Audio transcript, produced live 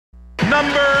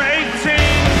number 18,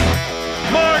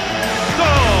 Marc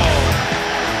Staal.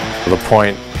 The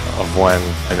point of when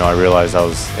I realized I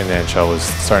was in the NHL was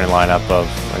starting lineup of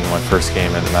my first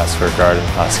game in Madison Square Garden.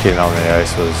 Skating out on the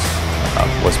ice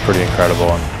was pretty incredible,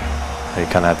 and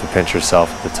you kind of had to pinch yourself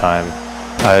at the time.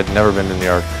 I had never been to New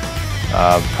York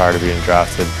prior to being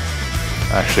drafted.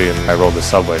 Actually, I rode the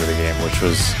subway to the game, which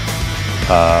was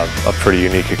a pretty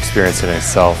unique experience in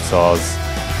itself. So I was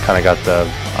kind of got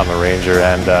I'm a Ranger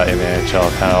and in the NHL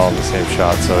kind of all in the same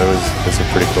shot. So it was a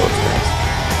pretty cool experience.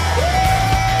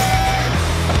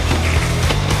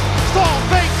 Staal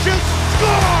fake shoots,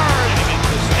 scores!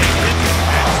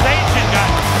 And Station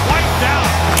got wiped out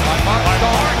by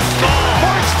Marc Staal.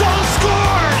 Marc Staal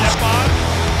scores!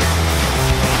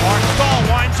 Marc Staal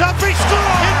winds up, he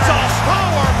scores! It's a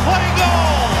power play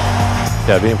goal!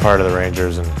 Yeah, being part of the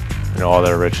Rangers and all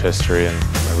their rich history and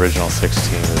the original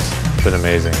 16 has been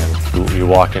amazing. And you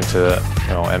walk into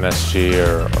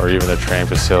MSG or even the training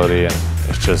facility, and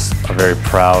it's just a very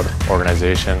proud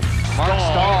organization. Marc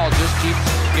Staal just keeps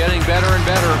getting better and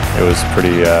better. It was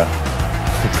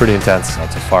pretty intense.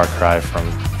 It's a far cry from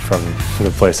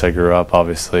the place I grew up,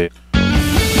 obviously.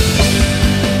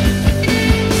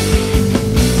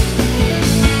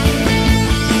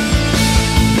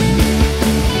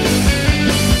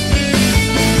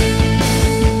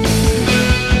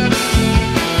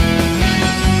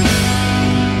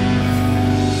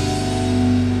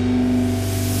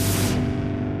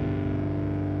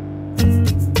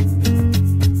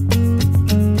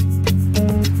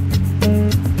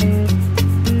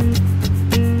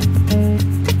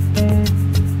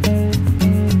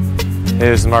 Hey,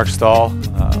 this is Marc Staal.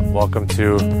 Welcome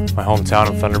to my hometown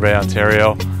of Thunder Bay,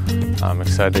 Ontario. I'm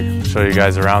excited to show you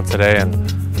guys around today and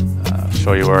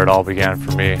show you where it all began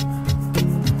for me.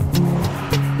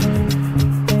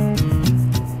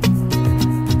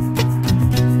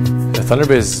 Thunder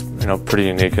Bay is pretty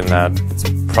unique in that it's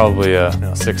probably a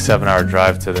 6-7 hour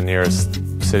drive to the nearest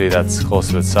city that's close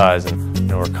to its size, and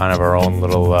we're kind of our own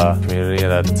little community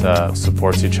that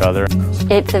supports each other.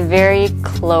 It's a very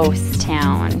close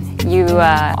town. You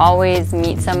always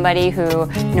meet somebody who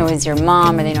knows your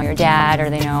mom, or they know your dad, or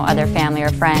they know other family or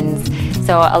friends.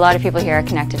 So a lot of people here are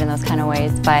connected in those kind of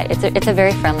ways, but it's a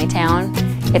very friendly town.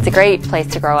 It's a great place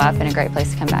to grow up and a great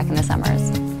place to come back in the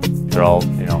summers. They're all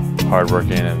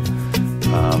hardworking and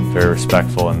very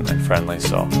respectful and friendly.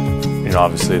 So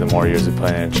obviously the more years we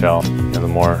play in NHL, the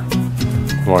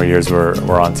more years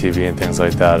we're on TV and things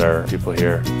like that, our people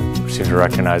here seem to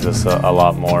recognize us a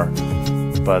lot more.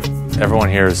 But everyone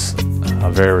here is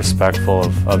very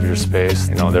respectful of your space.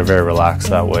 They're very relaxed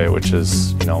that way, which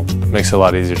is makes it a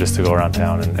lot easier just to go around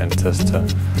town and just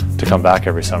to come back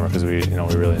every summer, because we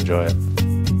really enjoy it.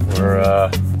 We're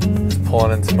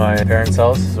pulling into my parents'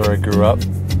 house. This is where I grew up.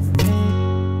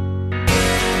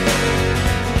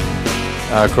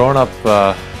 Growing up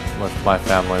with my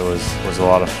family was a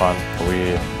lot of fun.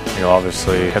 We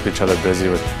obviously kept each other busy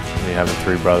with having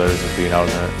 3 brothers and being out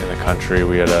in the country.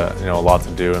 We had a lot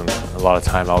to do and a lot of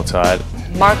time outside.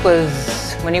 Marc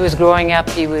when he was growing up,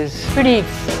 he was pretty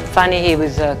funny. He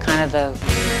was kind of the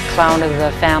clown of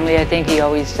the family. I think he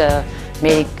always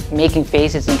making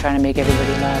faces and trying to make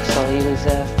everybody laugh. So he was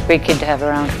a great kid to have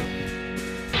around.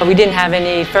 We didn't have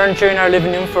any furniture in our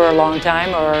living room for a long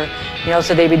time, or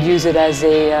so they would use it as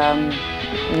a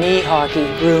knee hockey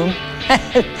room.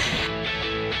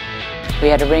 We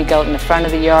had a rink out in the front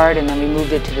of the yard, and then we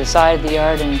moved it to the side of the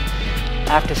yard, and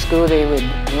after school they would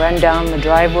run down the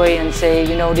driveway and say,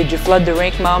 did you flood the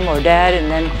rink, Mom or Dad?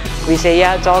 And then we say,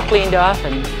 yeah, it's all cleaned off,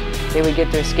 and they would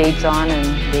get their skates on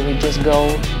and they would just go,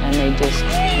 and they just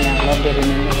loved every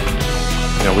minute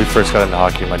of it. We first got into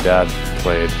hockey, my dad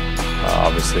played.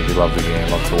 Obviously he loved the game,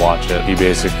 loved to watch it. He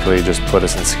basically just put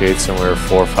us in skates when we were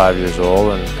 4 or 5 years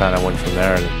old and kind of went from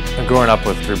there. And growing up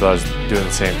with 3 brothers doing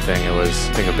the same thing, it was,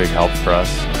 I think, a big help for us.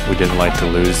 We didn't like to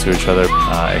lose to each other.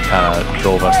 It kind of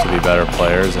drove us to be better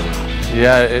players. And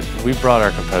yeah, we brought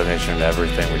our competitive nature into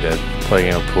everything we did.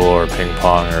 Playing pool or ping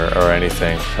pong or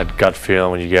anything. That gut feeling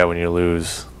when you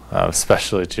lose,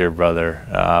 especially to your brother,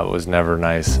 was never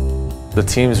nice. The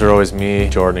teams were always me,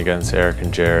 Jordan against Eric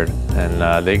and Jared,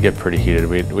 and they'd get pretty heated.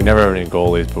 We never had any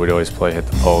goalies, but we'd always play hit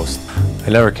the post.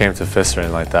 It never came to fists or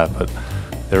anything like that, but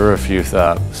there were a few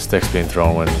sticks being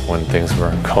thrown when things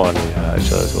weren't going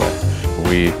each other's way.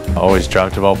 We always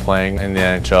dreamt about playing in the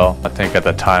NHL. I think at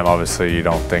the time, obviously, you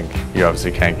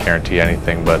obviously can't guarantee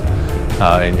anything, but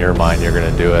in your mind, you're going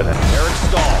to do it. Eric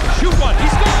Staal, shoot one, he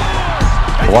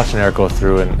scores! Watching Eric go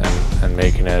through and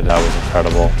making it, that was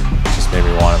incredible. It just made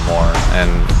me want it more.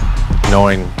 And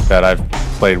knowing that I've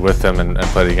played with him and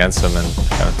played against him, and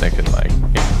kind of thinking like,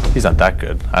 he's not that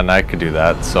good, and I could do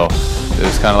that. So it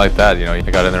was kind of like that, you know. I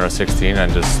got in there at 16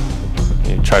 and just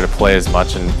try to play as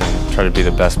much and try to be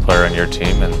the best player on your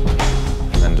team, and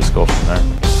then just go from there.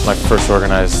 My first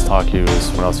organized hockey was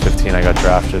when I was 15. I got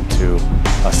drafted to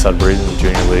Sudbury in the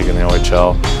junior league in the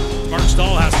OHL. Marc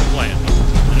Staal has to play it.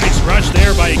 A nice rush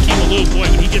there by Akimalu. Boy,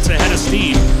 when he gets ahead of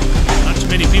steam, not too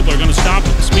many people are going to stop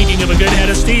him. Speaking of a good head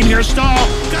of steam, here's Staal.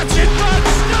 Guts it, but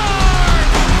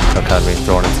score! Kind of being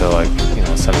thrown into, like, you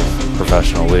know,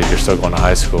 semi-professional league. You're still going to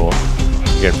high school.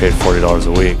 You're getting paid $40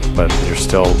 a week, but you're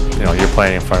still, you know, you're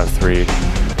playing in front of 3, you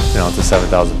know, to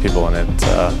 7,000 people, and it,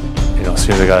 you know, as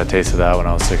soon as I got a taste of that when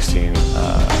I was 16, you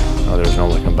know, there was no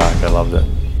looking back. I loved it.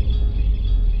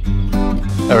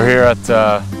 We're here at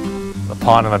the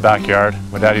pond in my backyard.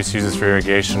 My dad used to use this for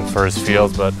irrigation for his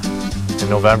fields, but in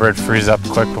November it freezes up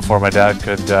quick before my dad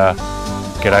could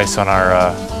get ice on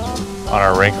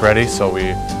our rink ready. So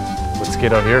we would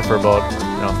skate out here for about,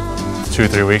 you know, 2 or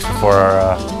 3 weeks before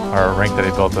our rink that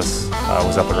he built us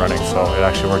was up and running. So it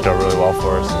actually worked out really well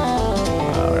for us.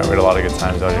 We had a lot of good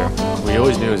times out here. We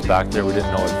always knew it was back there. We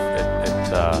didn't know it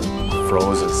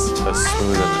froze as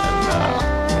smooth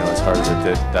and you know, as hard as it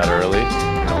did that early.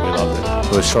 You know, we loved it.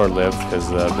 It was short-lived because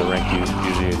the rink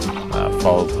usually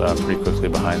followed pretty quickly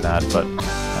behind that, but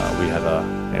we had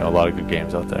you know, a lot of good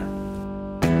games out there.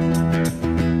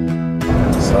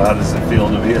 So how does it feel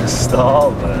to be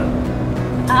installed then?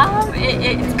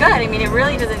 It's good. I mean, it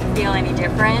really doesn't feel any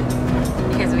different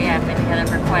because we have been together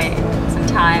for quite some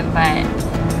time, but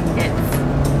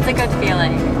it's a good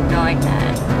feeling knowing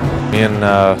that. Me and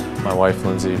my wife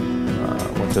Lindsay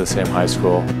went to the same high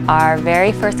school. Our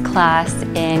very first class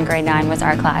in grade 9 was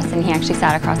our class, and he actually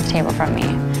sat across the table from me.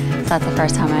 So that's the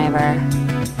first time I ever,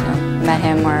 you know, met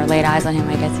him or laid eyes on him,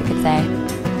 I guess you could say.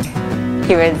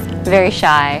 He was very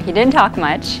shy. He didn't talk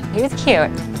much. He was cute.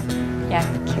 Yeah,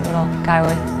 cute little guy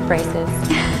with braces.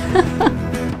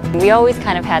 We always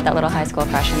kind of had that little high school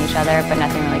crush on each other, but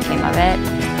nothing really came of it.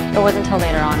 It wasn't until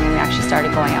later on when we actually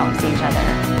started going out and seeing each other.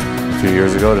 A few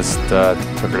years ago, just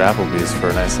took her to Applebee's for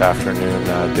a nice afternoon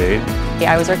date.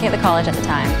 Yeah, I was working at the college at the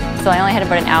time, so I only had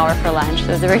about an hour for lunch. So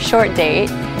it was a very short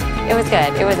date. It was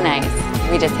good. It was nice.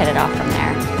 We just hit it off from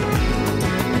there.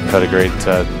 We've had a great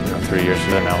you know, 3 years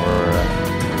together now. We're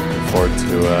looking forward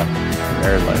to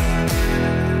married life.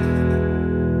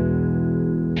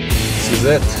 This is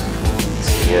it. This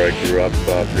is where I grew up,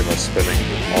 pretty much spending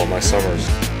all my summers.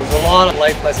 There's a lot of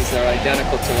life lessons that are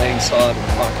identical to laying sod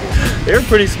and hockey. They were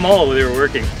pretty small when they were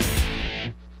working.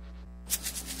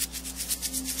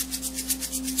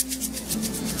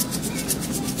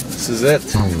 This is it.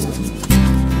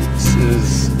 This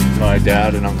is my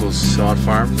dad and uncle's sod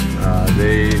farm.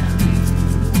 They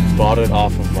bought it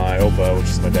off of my Opa, which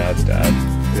is my dad's dad.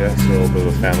 Yeah, so a little bit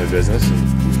of a family business.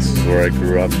 And this is where I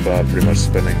grew up, pretty much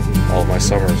spending all my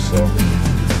summers. So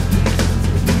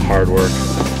hard work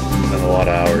and a lot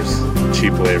of hours,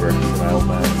 cheap labor for my old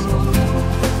man.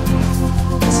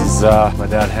 So this is my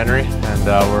dad Henry, and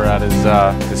we're at his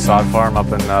sod farm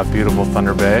up in beautiful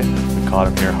Thunder Bay. We caught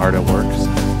him here hard at work.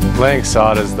 Laying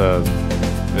sod is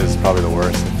probably the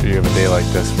worst. If you have a day like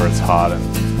this where it's hot and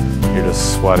you're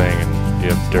just sweating and you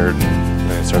have dirt and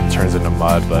then it sort of turns into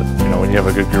mud, but you know, when you have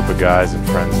a good group of guys and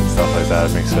friends and stuff like that,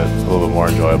 it makes it a little bit more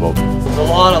enjoyable. There's a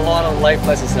lot of life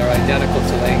lessons that are identical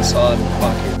to laying sod and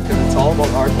hockey because it's all about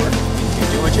hard work. You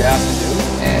do what you have to do,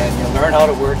 and you'll learn how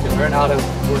to work. You'll learn how to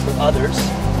work with others.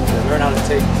 You'll learn how to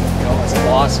take, you know, as a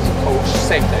boss, as a coach,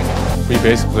 same thing. We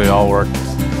basically all worked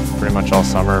pretty much all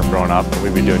summer growing up.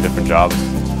 We'd be doing different jobs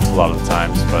a lot of the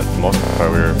times, but for the most part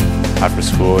we were after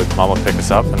school. Mom would pick us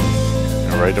up and, you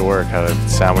know, ready to work. Had a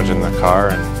sandwich in the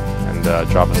car and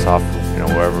drop us off, you know,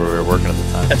 wherever we were working at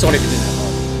the time. That's only if you didn't have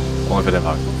hockey. Only if we didn't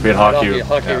have hockey. If we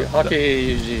had Hockey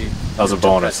usually. That was a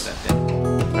bonus.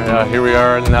 Here we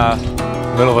are in the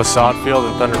middle of a sod field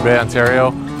in Thunder Bay,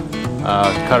 Ontario.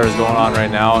 Cutter's going on right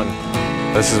now,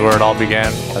 and this is where it all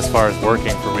began as far as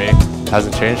working for me. It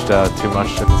hasn't changed too much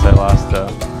since I last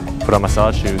put on my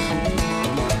sod shoes.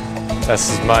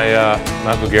 This is my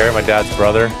Uncle Gary, my dad's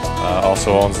brother,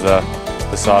 also owns the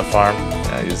sod farm.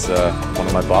 He's one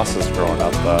of my bosses growing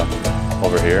up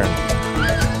over here.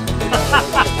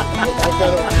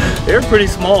 They were pretty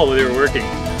small when they were working.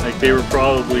 Like they were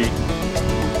probably,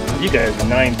 you guys are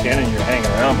 9, 10 and you're hanging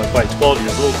around, but by 12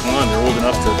 years old, come on, they're old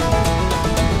enough to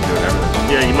Doing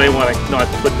everything. Yeah, you might want to not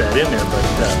put that in there,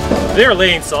 but they were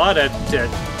laying sod at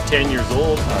 10 years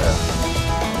old. Oh,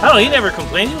 yeah. I don't know, he never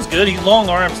complained. He was good. He had long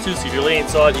arms too, so if you're laying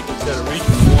sod, you can kind of reach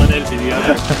from one end to the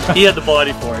other. He had the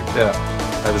body for it. Yeah,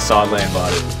 I had the sod laying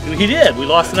body. He did. We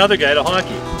lost another guy to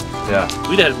hockey. Yeah.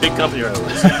 We'd had a big company right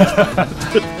away.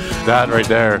 That right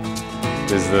there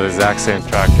is the exact same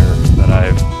tractor that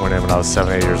I went in when I was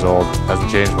 7, 8 years old.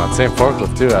 Hasn't changed much. Same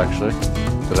forklift too, actually,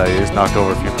 that I used. Knocked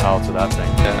over a few pallets of that thing.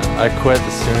 Yeah, I quit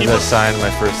as soon as I signed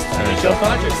my first NHL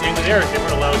contract. Same with Eric. They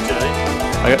weren't allowed to.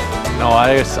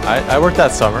 I worked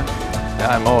that summer.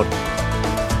 Yeah, I mowed.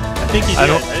 I think he did.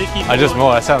 I just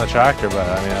mowed. I sat on the tractor, but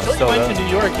I mean, I'm still there. Until you went to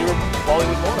New York, you were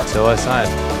Bollywood more. Until I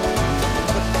signed.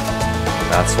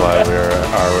 That's why we are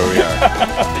where we are.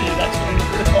 That's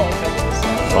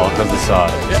right. All because of sod.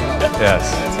 Yes.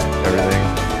 Everything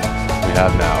we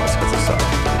have now is because of sod.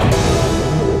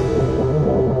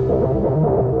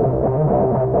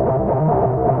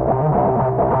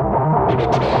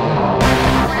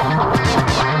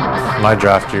 My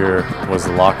draft year was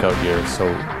the lockout year, so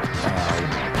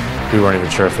we weren't even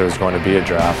sure if there was going to be a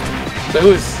draft. So it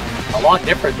was a lot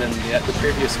different than the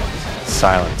previous ones.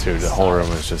 Silent too. The whole room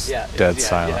was just dead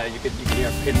silent. Yeah, you could hear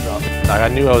a pin drop. I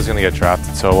knew I was going to get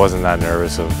drafted, so I wasn't that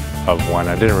nervous of when.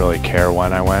 I didn't really care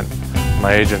when I went.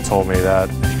 My agent told me that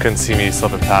he couldn't see me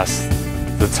slipping past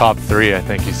the top 3, I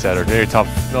think he said, or near top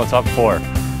 4.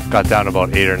 Got down to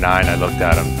about 8 or 9. I looked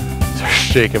at him, started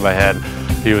shaking my head.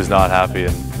 He was not happy,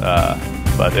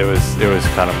 but it was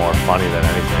kind of more funny than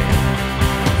anything.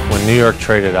 When New York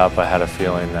traded up, I had a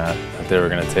feeling that they were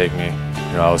going to take me.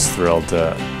 You know, I was thrilled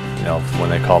to, when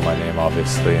they called my name,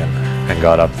 obviously, and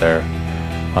got up there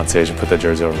on stage and put the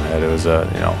jersey over my head. It was a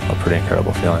pretty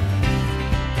incredible feeling.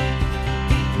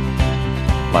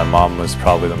 My mom was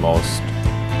probably the most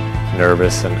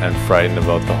nervous and frightened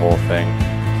about the whole thing.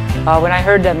 When I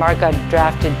heard that Marc got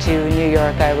drafted to New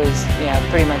York, I was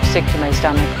pretty much sick to my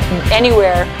stomach.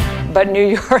 Anywhere but New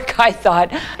York, I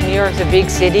thought. New York's a big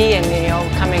city, and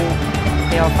coming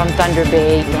from Thunder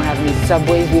Bay, we don't have any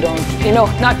subways, we don't,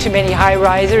 not too many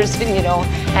high-risers,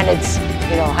 and it's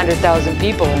 100,000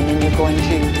 people, and then you're going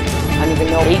to, I don't even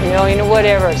know, 8 million or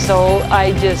whatever. So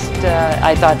I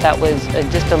thought that was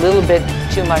just a little bit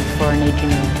too much for an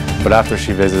 18-year-old. But after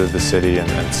she visited the city and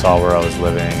saw where I was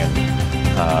living, and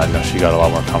I know she got a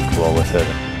lot more comfortable with it.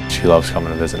 She loves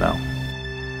coming to visit now.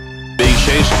 Being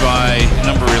chased by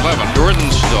number 11,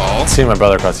 Jordan Staal. Seeing my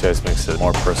brother across the ice makes it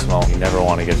more personal. You never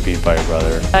want to get beat by your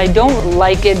brother. I don't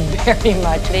like it very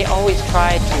much. They always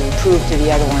try to prove to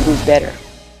the other one who's better.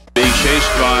 Being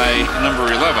chased by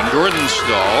number 11, Jordan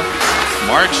Staal.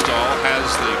 Marc Staal has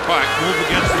the puck. Move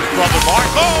against his brother Marc.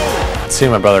 Oh!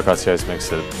 Seeing my brother across the ice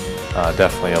makes it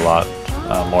definitely a lot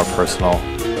more personal.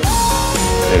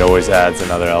 It always adds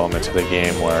another element to the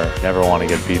game where you never want to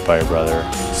get beat by your brother,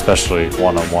 especially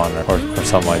one-on-one or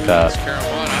something like that.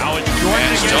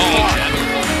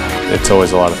 It's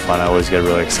always a lot of fun. I always get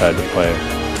really excited to play.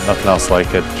 Nothing else like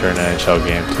it during an NHL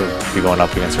game to be going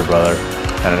up against your brother,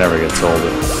 and it never gets old.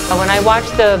 When I watch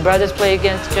the brothers play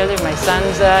against each other, my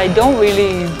sons, I don't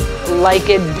really like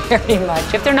it very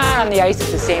much. If they're not on the ice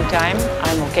at the same time,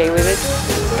 I'm okay with it.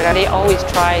 But they always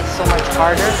try so much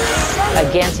harder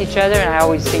against each other, and I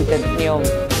always think that,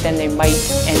 then they might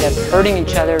end up hurting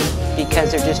each other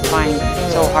because they're just trying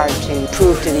so hard to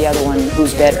prove to the other one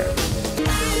who's better.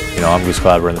 I'm just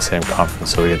glad we're in the same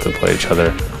conference, so we get to play each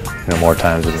other, more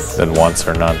times than once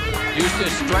or none. Used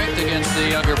his strength against the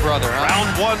younger brother, huh?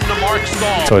 Round 1 to Marc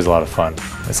Staal. It's always a lot of fun.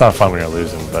 It's not fun when you're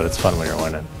losing, but it's fun when you're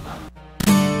winning.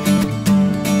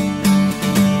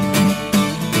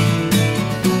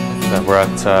 We're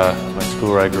at my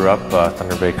school where I grew up,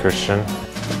 Thunder Bay Christian.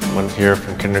 Went here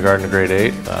from kindergarten to grade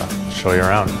 8, show you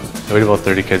around. We had about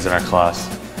 30 kids in our class.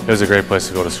 It was a great place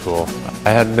to go to school.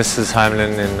 I had Mrs. Hyman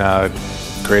in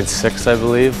grade 6, I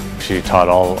believe. She taught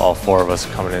all 4 of us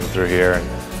coming in through here, and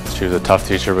she was a tough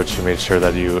teacher, but she made sure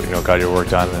that you got your work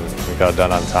done and you got it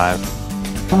done on time.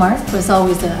 Marc was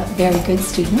always a very good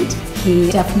student. He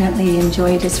definitely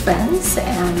enjoyed his friends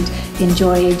and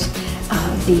enjoyed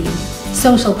the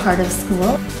social part of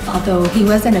school. Although he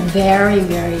was in a very,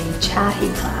 very chatty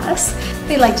class,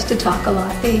 they liked to talk a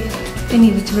lot. They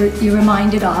needed to be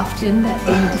reminded often that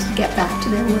they needed to get back to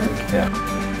their work. Yeah.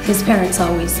 His parents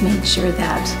always made sure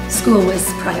that school was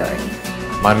priority.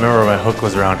 I remember my hook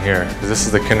was around here, because this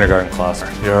is the kindergarten class.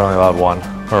 You're only allowed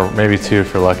 1, or maybe 2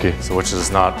 if you're lucky, so which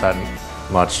is not that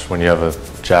much when you have a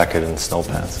jacket and snow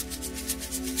pants.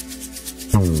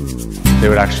 They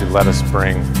would actually let us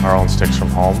bring our own sticks from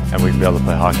home, and we'd be able to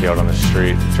play hockey out on the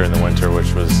street during the winter,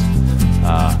 which was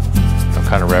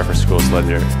kind of rare for schools to let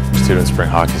your students bring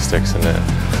hockey sticks into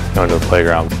the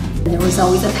playground. There was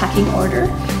always a pecking order.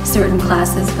 Certain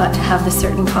classes got to have the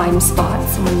certain prime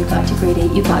spots, and when you got to grade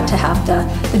 8, you got to have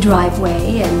the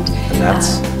driveway, and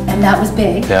that was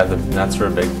big. Yeah, the nets were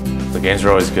big. The games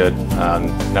were always good,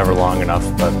 never long enough,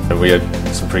 but we had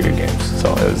some pretty good games,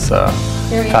 so it was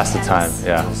past the time.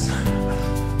 Yeah.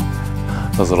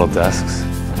 those little desks.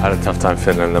 I had a tough time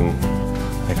fitting in them.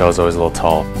 I think I was always a little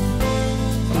tall.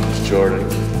 There's Jordan,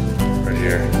 right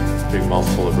here. Big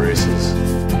mouthful of braces.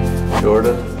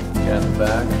 Jordan, again in the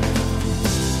back.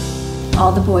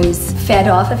 All the boys fed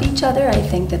off of each other. I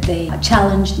think that they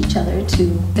challenged each other to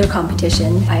their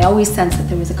competition. I always sensed that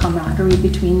there was a camaraderie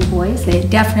between the boys. They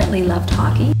definitely loved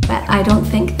hockey. But I don't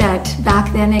think that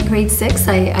back then at grade 6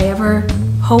 I ever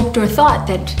hoped or thought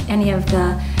that any of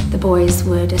the boys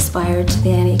would aspire to the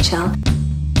NHL.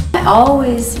 I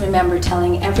always remember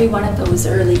telling every one of those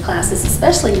early classes,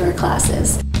 especially your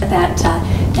classes, that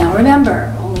now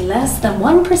remember, only less than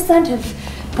 1% of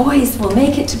boys will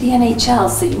make it to the NHL,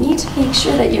 so you need to make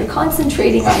sure that you're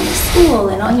concentrating on your school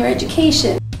and on your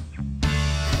education.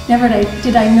 Never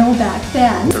did I know back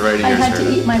then. I had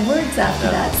to eat my words after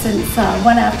that, since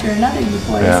one after another you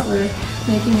boys were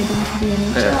making it into the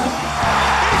NHL.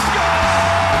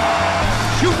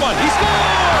 Shoot one, he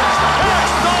scores! Marc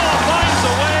Staal finds a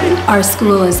way! Our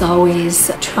school has always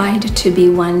tried to be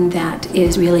one that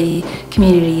is really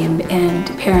community and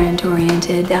parent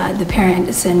oriented. The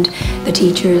parents and the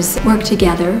teachers work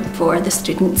together for the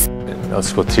students. The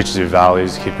school teaches you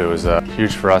values. It was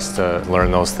huge for us to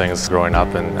learn those things growing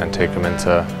up and take them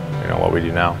into what we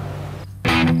do now.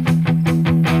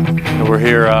 We're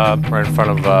here right in front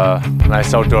of a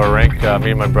nice outdoor rink. Me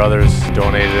and my brothers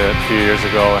donated it a few years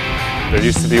ago. There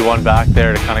used to be one back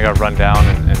there that kind of got run down,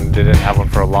 and they didn't have one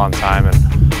for a long time. And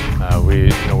we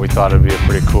thought it'd be a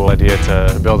pretty cool idea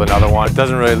to build another one. It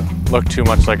doesn't really look too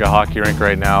much like a hockey rink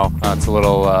right now. It's a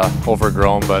little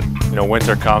overgrown, but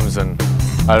winter comes and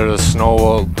either the snow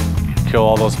will kill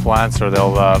all those plants, or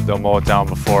they'll mow it down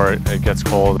before it gets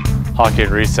cold. Hockey at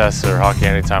recess or hockey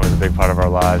anytime is a big part of our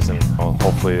lives, and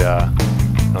hopefully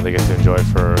they get to enjoy it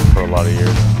for a lot of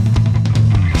years.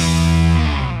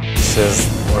 This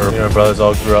is where my brothers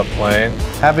all grew up playing.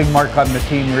 Having Marc on the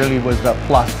team really was a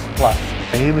plus.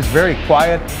 He was very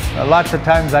quiet. Lots of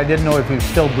times I didn't know if he was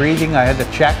still breathing. I had to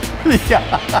check. Yeah.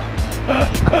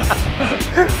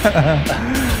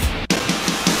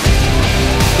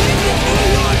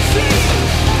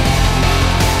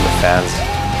 The fans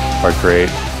are great,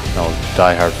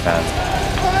 die-hard fans.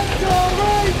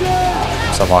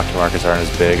 Some hockey markets aren't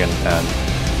as big and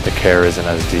the care isn't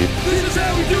as deep.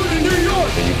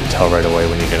 You can tell right away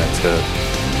when you get into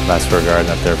Madison Square Garden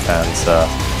that their fans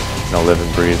live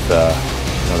and breathe the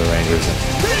Rangers.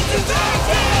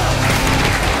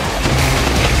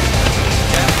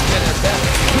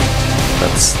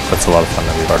 That's a lot of fun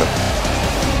to be part of.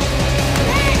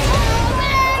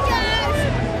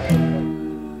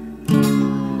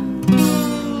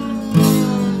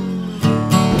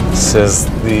 This is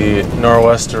the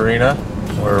Norwest Arena,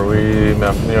 where me and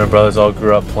my brothers all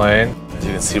grew up playing. As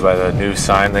you can see by the new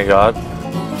sign they got.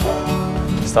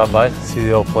 Stop by, see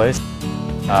the old place.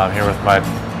 I'm here with my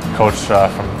coach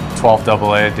from 12th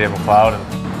AA, Dave McLeod,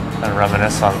 and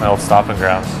reminisce on my old stomping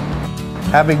grounds.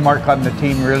 Having Marc on the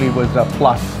team really was a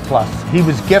plus. He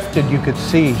was gifted, you could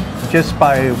see, just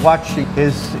by watching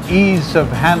his ease of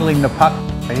handling the puck.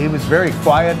 He was very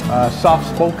quiet,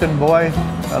 soft-spoken boy.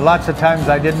 Lots of times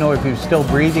I didn't know if he was still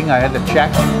breathing. I had to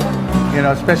check,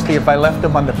 especially if I left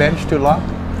him on the bench too long.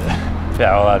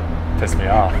 Yeah, well, that pissed me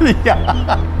off.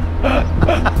 Yeah.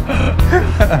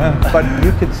 But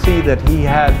you could see that he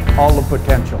had all the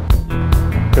potential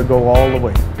to go all the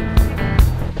way.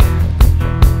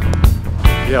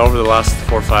 Yeah, over the last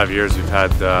 4 or 5 years, we've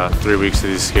had 3 weeks of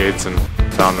these skates and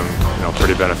found them,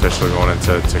 pretty beneficial going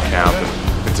into camp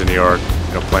and into New York.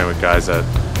 Playing with guys that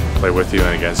play with you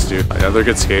and against you. Yeah, they're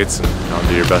good skates, and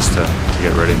do your best to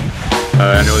get ready.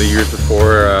 I know the years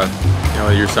before,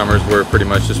 your summers were pretty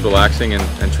much just relaxing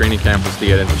and training camp was to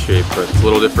get into shape, but it's a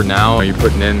little different now. You're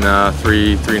putting in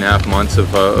three and a half months of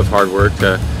hard work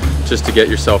just to get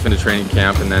yourself into training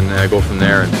camp and then go from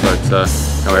there. But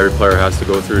every player has to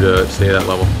go through to stay at that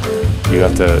level. You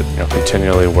have to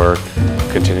continually work,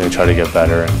 continually try to get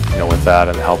better, and with that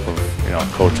and the help of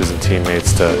coaches and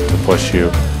teammates to push you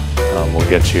will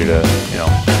get you to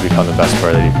become the best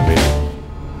player that you can be.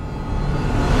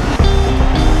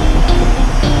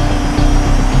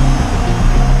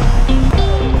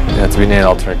 Yeah, to be named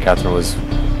alternate captain was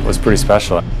pretty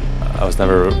special. I was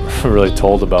never really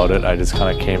told about it. I just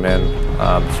kind of came in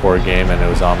before a game and it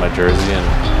was on my jersey, and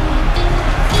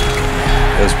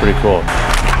it was pretty cool.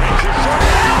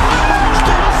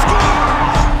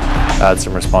 I had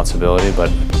some responsibility,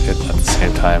 but at the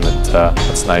same time,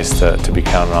 it's nice to be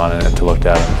counted on and to look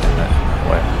at in that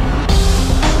way.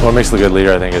 What makes a good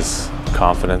leader, I think, is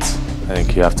confidence. I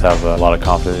think you have to have a lot of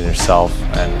confidence in yourself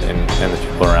and in the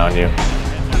people around you.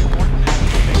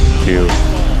 You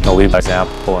lead by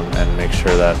example and make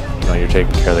sure that you're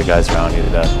taking care of the guys around you,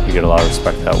 that you get a lot of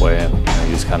respect that way, and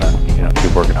you just kind of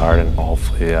keep working hard, and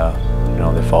hopefully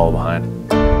they follow behind.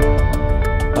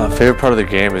 Favorite part of the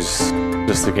game is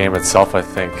just the game itself, I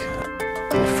think.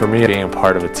 For me, being a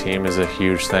part of a team is a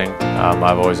huge thing.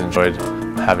 I've always enjoyed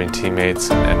having teammates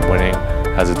and winning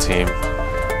as a team.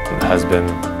 It has been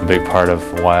a big part of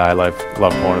why I love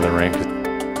going to the rink.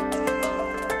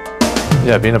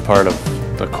 Yeah, being a part of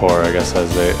the core, I guess,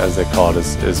 as they call it,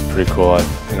 is pretty cool.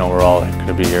 We're all going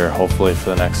to be here hopefully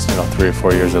for the next 3 or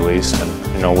 4 years at least,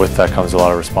 and with that comes a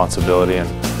lot of responsibility, and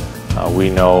we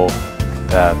know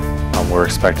that we're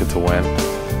expected to win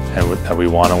and that we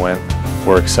want to win.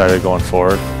 We're excited going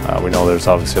forward. We know there's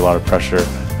obviously a lot of pressure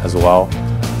as well,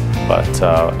 but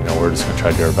we're just going to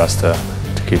try to do our best to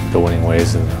keep the winning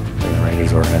ways in the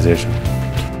Rangers organization.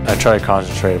 I try to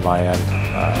concentrate at my end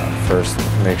first,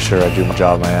 make sure I do my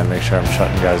job at my end, make sure I'm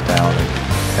shutting guys down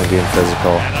and being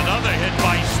physical. And another hit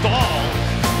by Staal.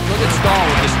 Look at Staal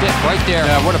with the stick right there.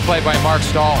 Yeah, what a play by Marc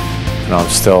Staal. I'm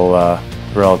still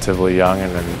relatively young,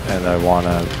 and I want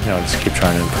to just keep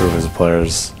trying to improve as a player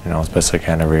as best I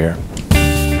can every year.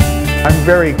 I'm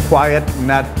very quiet and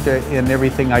not in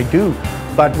everything I do,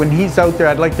 but when he's out there,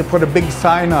 I'd like to put a big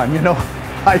sign on,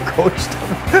 I coached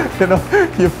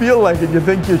him. You feel like it, you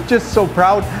think you're just so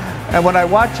proud. And when I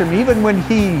watch him, even when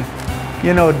he,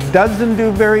 doesn't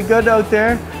do very good out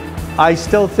there, I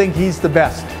still think he's the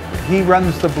best. He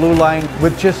runs the blue line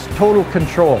with just total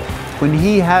control. When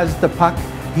he has the puck,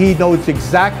 he knows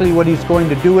exactly what he's going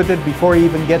to do with it before he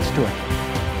even gets to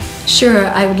it. Sure,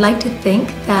 I would like to think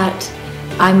that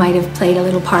I might have played a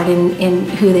little part in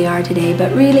who they are today,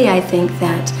 but really I think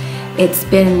that it's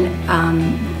been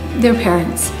their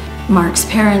parents. Marc's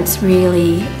parents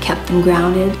really kept them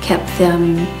grounded, kept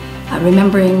them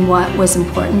remembering what was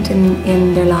important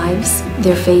in their lives,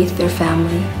 their faith, their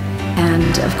family,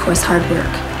 and of course hard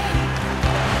work.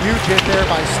 Huge hit there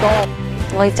by Staal.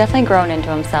 Well, he's definitely grown into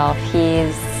himself.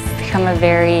 He's become a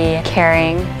very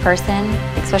caring person,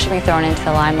 especially when you're thrown into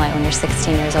the limelight when you're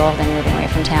 16 years old and moving away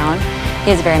from town.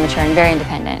 He is very mature and very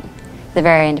independent. He's a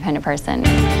very independent person.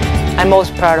 I'm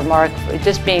most proud of Marc for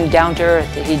just being down to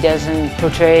earth. He doesn't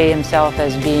portray himself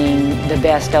as being the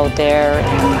best out there,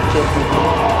 and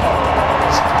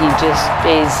he just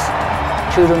stays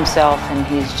true to himself, and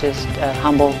he's just a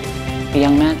humble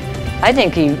young man. I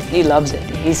think he loves it.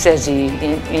 He says he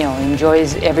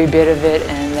enjoys every bit of it,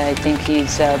 and I think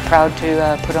he's proud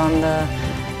to put on the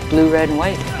blue, red, and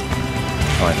white.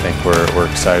 I think we're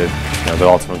excited. The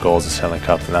ultimate goal is the Stanley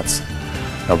Cup, and that's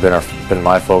been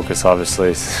my focus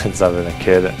obviously since I've been a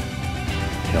kid.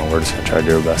 And, we're just going to try to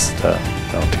do our best to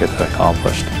get that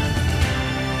accomplished.